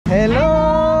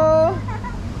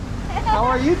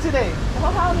you today?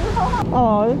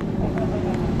 Oh,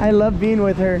 I love being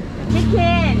with her.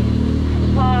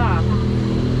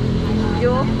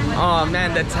 Oh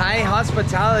man, the Thai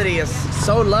hospitality is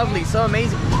so lovely, so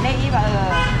amazing.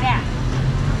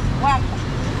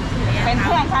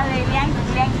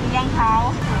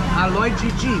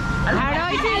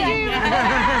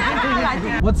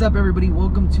 What's up everybody,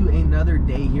 welcome to another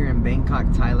day here in Bangkok,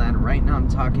 Thailand. Right now I'm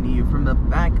talking to you from the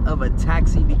back of a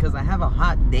taxi because I have a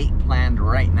hot date planned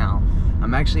right now.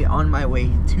 I'm actually on my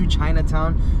way to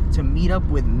Chinatown to meet up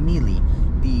with Malee,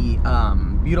 the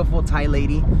beautiful Thai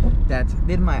lady that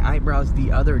did my eyebrows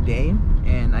the other day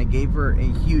and I gave her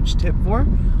a huge tip for.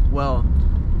 Well,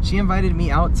 she invited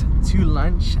me out to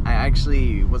lunch. I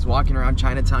actually was walking around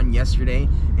Chinatown yesterday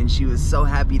and she was so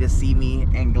happy to see me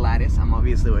and Gladys. I'm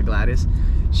obviously with Gladys.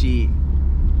 She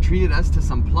treated us to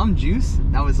some plum juice.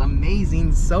 That was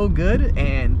amazing, so good.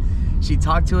 And she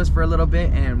talked to us for a little bit,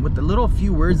 and with the little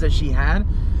few words that she had,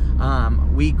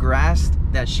 we grasped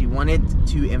that she wanted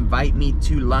to invite me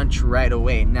to lunch right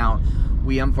away. Now,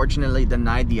 we unfortunately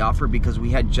denied the offer because we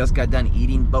had just got done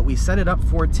eating, but we set it up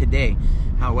for today.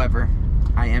 However,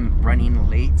 I am running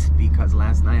late because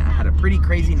last night I had a pretty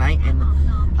crazy night in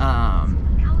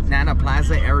Nana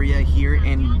Plaza area here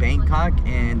in Bangkok,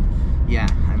 and yeah,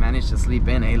 I managed to sleep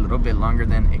in a little bit longer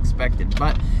than expected.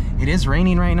 But it is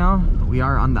raining right now. We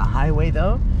are on the highway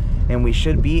though, and we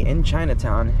should be in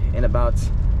Chinatown in about,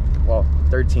 well,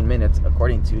 13 minutes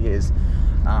according to his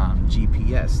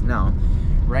GPS. Now,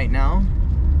 right now,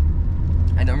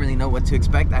 I don't really know what to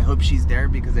expect. I hope she's there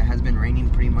because it has been raining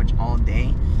pretty much all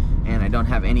day and I don't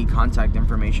have any contact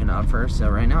information of her. So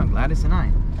right now, Gladys and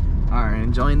I are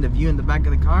enjoying the view in the back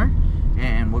of the car,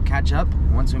 and we'll catch up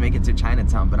once we make it to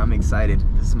Chinatown. But I'm excited.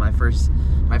 This is my first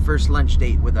lunch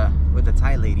date with a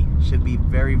Thai lady. Should be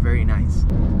very, very nice.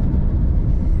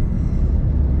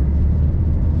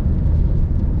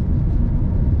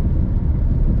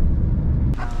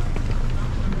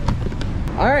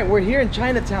 All right, we're here in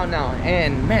Chinatown now,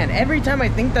 and man, every time I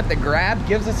think that the Grab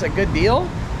gives us a good deal,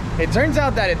 it turns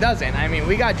out that it doesn't. I mean,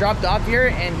 we got dropped off here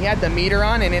and he had the meter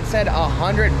on and it said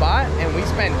 100 baht and we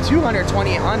spent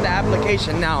 220 on the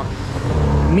application. Now,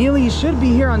 Malee should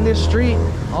be here on this street.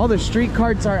 All the street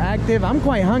carts are active. I'm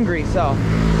quite hungry, so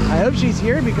I hope she's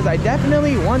here because I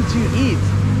definitely want to eat.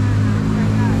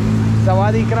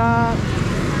 Sawadee krap.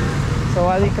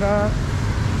 Sawadee krap.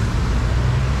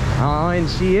 Oh, and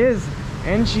she is.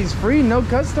 And she's free, no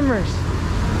customers.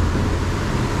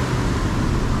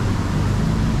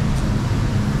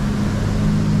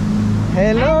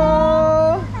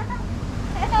 Hello!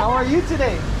 How are you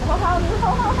today?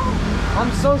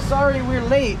 I'm so sorry we're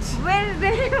late.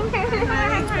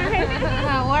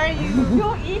 How are you?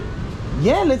 You eat?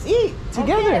 Yeah, let's eat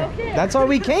together. Okay. That's why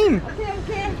we came.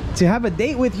 Okay. To have a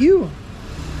date with you.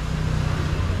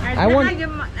 I want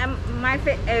my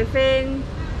friend.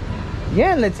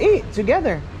 Yeah, let's eat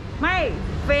together. My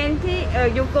friend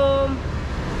you go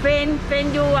friend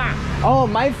you are. Oh,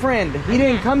 my friend. He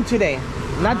didn't come today.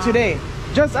 Not today.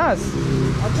 Just us.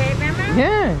 Okay, mama?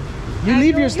 Yeah. You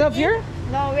leave your stuff here?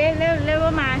 No,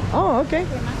 never mind. Oh, okay.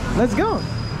 Let's go.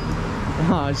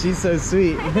 Oh, she's so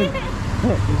sweet.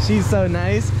 She's so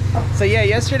nice. So yeah,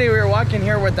 yesterday we were walking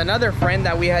here with another friend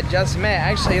that we had just met.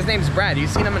 Actually, his name's Brad. You've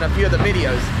seen him in a few of the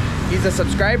videos. He's a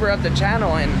subscriber of the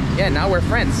channel, and yeah, now we're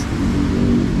friends.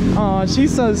 Oh,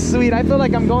 she's so sweet. I feel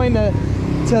like I'm going to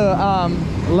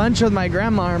lunch with my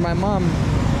grandma or my mom.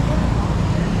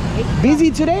 Busy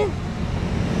today?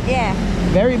 Yeah.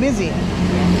 Very busy.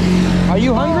 Are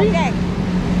you hungry? Okay.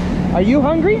 Are you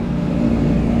hungry?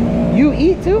 You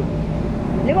eat too?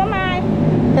 Never mind.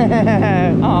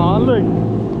 Oh, look.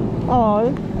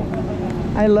 Oh,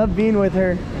 I love being with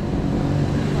her.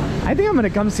 I think I'm gonna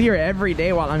come see her every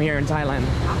day while I'm here in Thailand,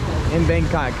 in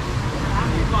Bangkok.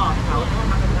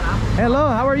 Hello,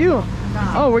 how are you?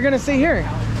 Oh, we're gonna stay here.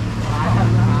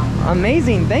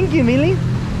 Amazing, thank you, Malee.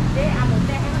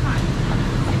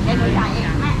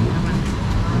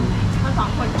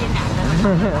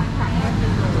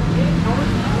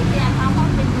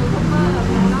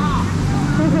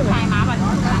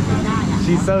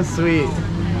 She's so sweet.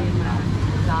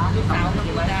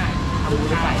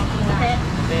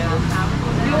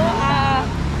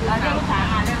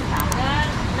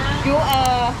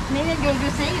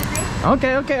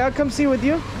 Okay, okay, I'll come see with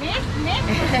you.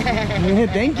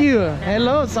 Thank you.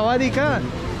 Hello, sawadee ka.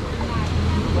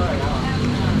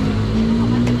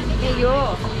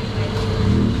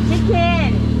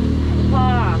 Chicken.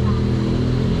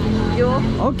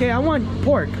 Okay, I want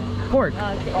pork. Pork.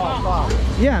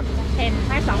 Yeah.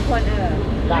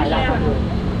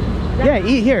 Yeah,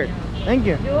 eat here. Thank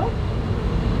you.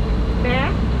 Bear?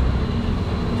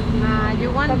 You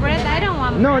want bread? I don't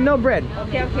want No, no bread.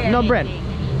 Okay, okay. No bread.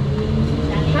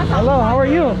 Hello, how are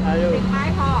you?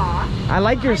 I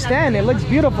like your stand. It looks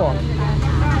beautiful.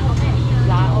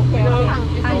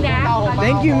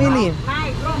 Thank you, Malee.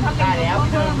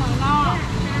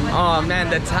 Oh man,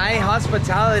 the Thai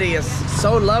hospitality is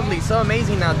so lovely, so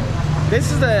amazing. Now,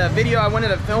 this is the video I wanted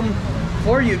to film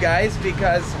for you guys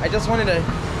because I just wanted to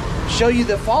show you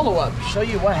the follow-up, show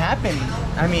you what happened.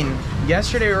 I mean,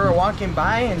 yesterday we were walking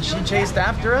by and she chased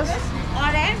after us.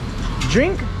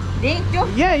 Drink?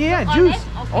 Yeah, juice.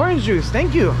 Orange juice,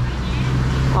 thank you.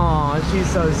 Oh, she's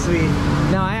so sweet.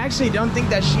 Now, I actually don't think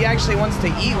that she actually wants to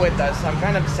eat with us. I'm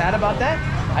kind of sad about that.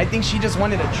 I think she just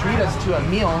wanted to treat us to a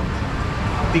meal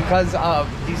because of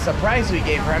the surprise we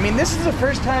gave her. I mean, this is the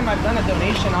first time I've done a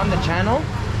donation on the channel,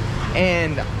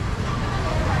 and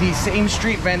the same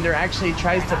street vendor actually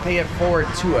tries to pay it forward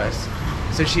to us.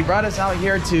 So she brought us out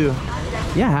here to,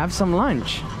 yeah, have some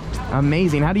lunch.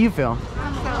 Amazing. How do you feel?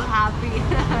 I'm so happy.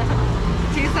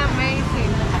 She's amazing.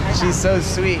 She's so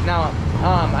sweet. Now,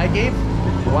 I gave,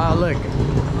 wow, look.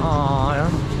 Aw,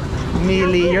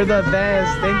 Malee, you're the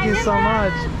best. Thank you so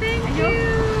much. Thank you.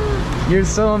 You're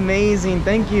so amazing.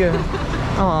 Thank you.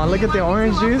 Oh, look at the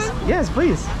orange juice. Yes,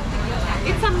 please.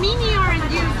 It's a mini orange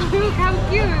juice. Look how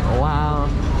cute. Wow.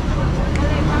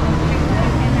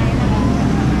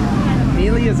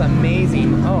 Malee is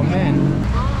amazing. Oh man.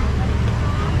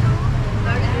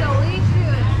 That is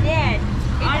delicious. Yes.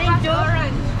 It's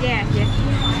orange. Yes, yes.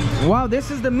 Wow, this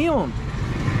is the meal.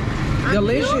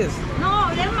 Delicious.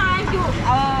 No, never mind.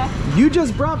 You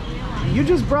just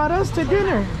brought us to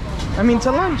dinner. I mean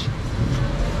to lunch.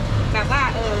 แบบว่า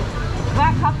ว่า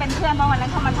เขาเป็นเพื่อนเพราะวันนั้น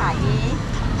เขามาถ่าย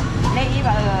ได้แบ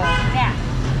บเนี่ย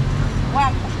ว่า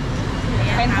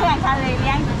เป็นเพื่อนเขาเลยเ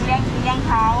ลี้ยง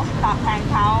เขาตอบแทน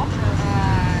เขา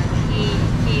he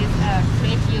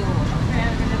treat you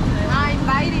I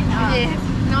invited her. Yes.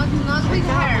 Not with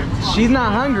her. She's not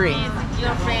hungry.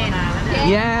 your friend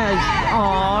Yes.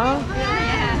 Aww.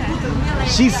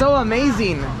 She's so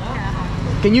amazing.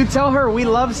 Can you tell her we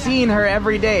love seeing her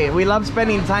every day? We love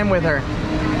spending time with her.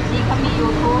 นี่เขามี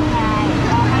YouTube ไง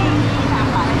ก็ให้ท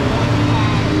ำแบบนี้ไง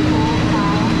YouTube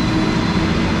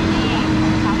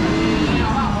เ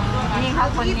ขานี่เขา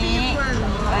คนนี้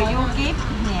ยูกิฟ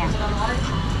เนี่ย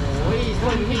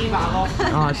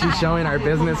Oh, she's showing our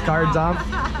business cards off.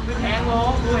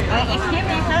 excuse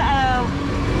me sir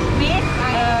with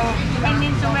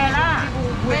Venezuela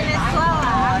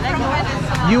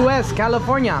U.S.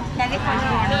 California.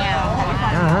 California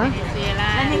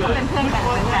และนี่ก็เป็นเพื่อนกัน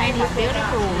เป็น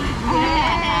beautiful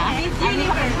นี่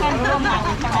ก็เป็นเพื่อนร่วมงาน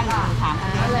กันใช่ไหมคะ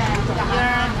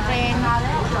your friend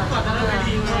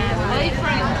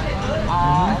boyfriend อ๋อ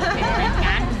เป็นเพื่อน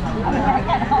กัน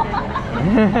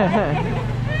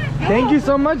Thank you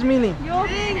so much, Malee.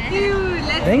 Thank you.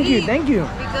 Let's Thank you, eat. thank you.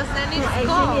 Because then it's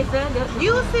cold.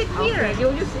 You sit here. You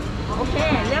sit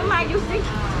okay never mind you sit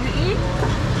you eat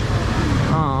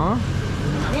Aww.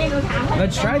 นี่หนูถามเขา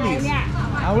Let's try these.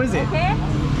 How is it? Okay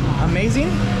Amazing?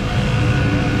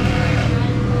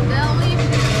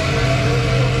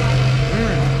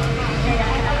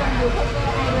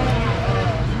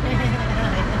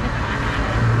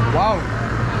 Wow.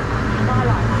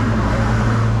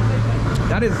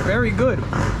 That is very good.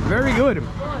 Very good.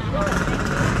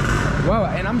 Wow,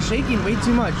 and I'm shaking way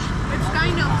too much. It's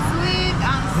kind of sweet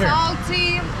and Here. salty.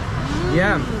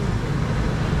 Yeah.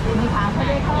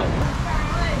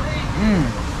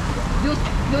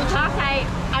 ดูชอบใคร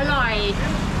อร่อย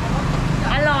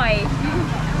อร่อย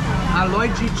Aloy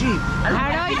Gigi. อ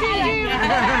ร่อยจริงๆ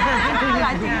อร่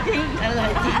อยจริงๆอร่อ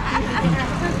ยจริง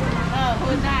ๆพู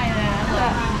ดได้เลย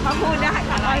เขาพูดได้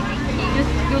อร่อยจริง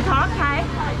ๆดูชอบใคร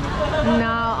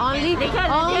No,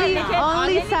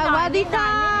 only sawadika,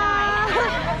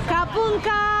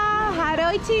 kapunka,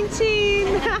 haroy chin chin.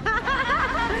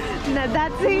 No,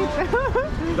 that's it.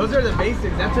 Those are the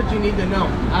basics. That's what you need to know.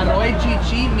 Arroy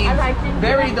Chichi means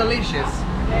very delicious.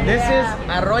 This is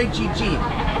Arroy Chichi.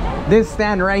 This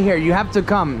stand right here, you have to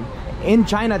come in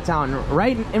Chinatown,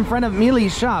 right in front of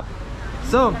Malee's shop.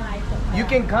 So you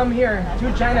can come here to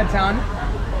Chinatown,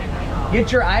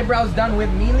 get your eyebrows done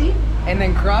with Malee, and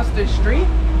then cross the street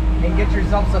and get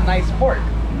yourself some nice pork.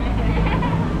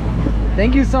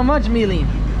 Thank you so much, Malee.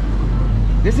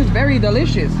 This is very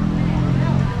delicious.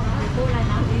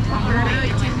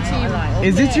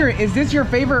 Is this your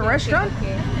favorite restaurant?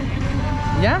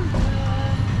 Yeah?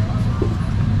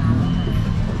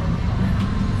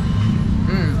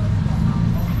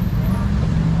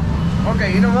 Okay,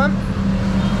 you know what?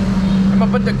 I'm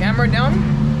gonna put the camera down.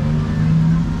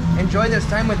 Enjoy this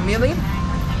time with Malee.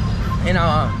 and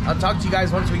I'll talk to you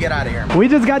guys once we get out of here. We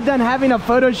just got done having a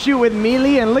photo shoot with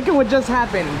Malee, and look at what just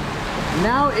happened.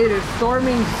 Now it is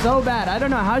storming so bad. I don't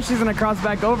know how she's gonna cross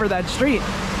back over that street.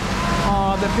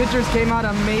 Oh, the pictures came out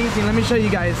amazing. Let me show you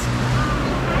guys.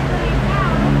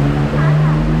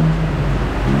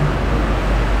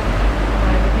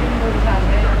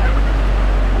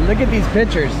 Look at these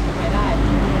pictures.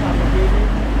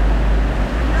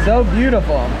 So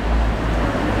beautiful.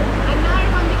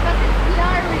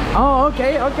 Oh,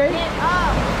 okay, okay.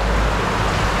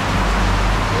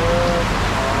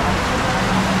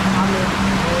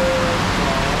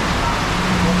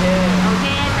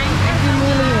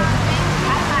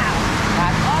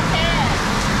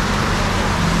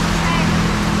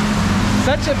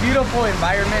 Such a beautiful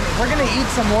environment. We're gonna eat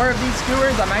some more of these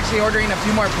skewers. I'm actually ordering a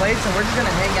few more plates, and we're just gonna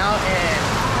hang out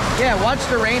and yeah, watch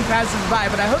the rain passes by.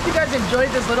 But I hope you guys enjoyed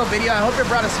this little video. I hope it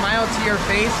brought a smile to your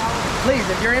face. Please,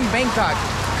 if you're in Bangkok,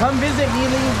 come visit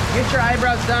Malee, get your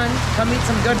eyebrows done, come eat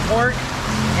some good pork,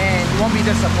 and you won't be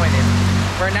disappointed.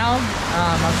 For now,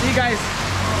 I'll see you guys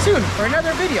soon for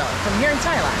another video from here in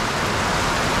Thailand.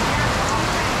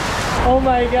 Oh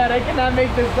my God, I cannot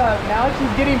make this up. Now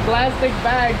she's getting plastic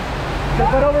bags to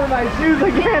put over my shoes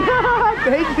again.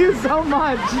 Thank you so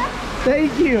much.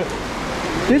 Thank you.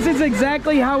 This is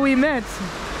exactly how we met.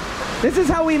 This is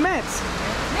how we met.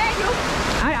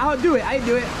 I'll do it. I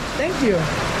do it. Thank you.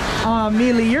 Oh,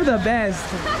 Malee, you're the best.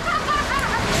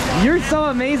 You're so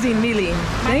amazing, Malee.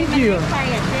 Thank you.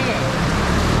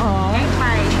 Oh,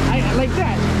 I like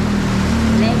that.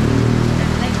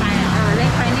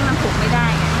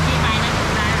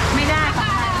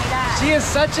 She is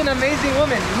such an amazing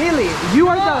woman. Malee, you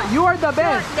are the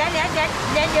best.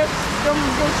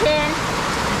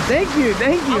 Thank you,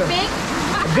 thank you.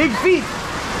 Big feet.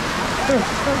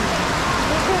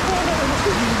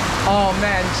 Oh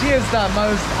man, she is the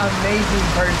most amazing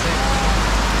person.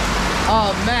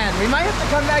 Oh man, we might have to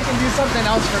come back and do something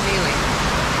else for Malee.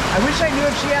 I wish I knew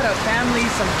if she had a family,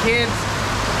 some kids.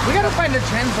 We gotta find a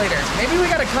translator. Maybe we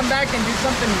gotta come back and do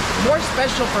something more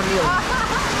special for Malee.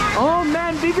 Oh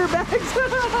man, bigger bags.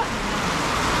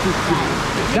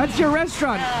 That's your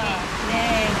restaurant.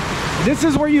 This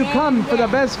is where you come for the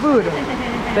best food.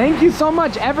 Thank you so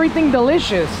much. Everything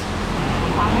delicious.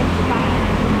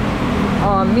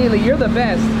 Oh, Malee, you're the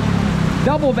best.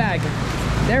 Double bag.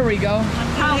 There we go.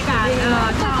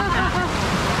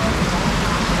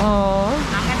 Oh,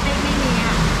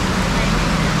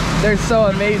 they're so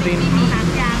amazing.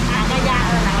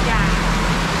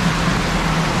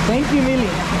 Thank you, Malee.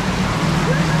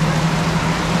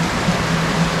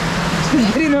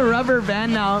 She's getting a rubber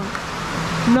band now.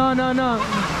 No, no, no.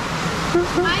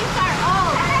 Mine's are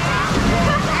old.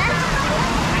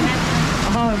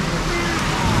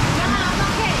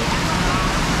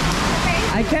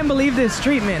 I can't believe this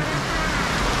treatment.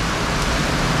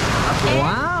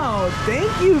 Wow, thank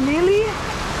you, Malee.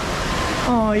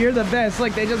 Oh, you're the best.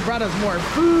 Look, they just brought us more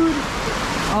food.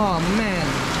 Oh, man.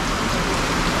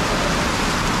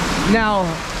 Now,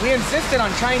 we insisted on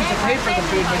trying to pay for the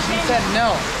food, but she said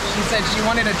no. She said she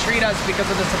wanted to treat us because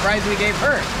of the surprise we gave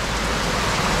her.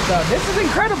 So this is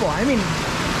incredible. I mean,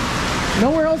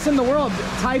 nowhere else in the world,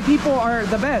 Thai people are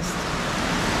the best.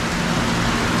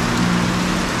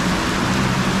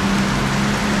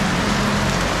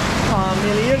 Oh,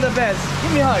 Malee, you're the best.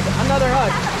 Give me a hug. Another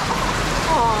hug.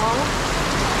 Aww.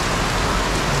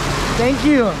 Thank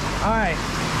you. All right.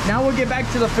 Now we'll get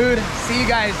back to the food. See you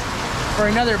guys for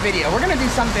another video. We're going to do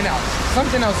something else.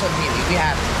 Something else with Malee. We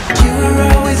have it. You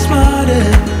were always smarter.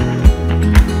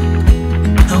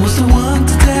 I was the one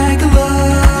to tag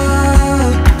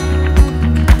along.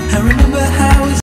 I remember how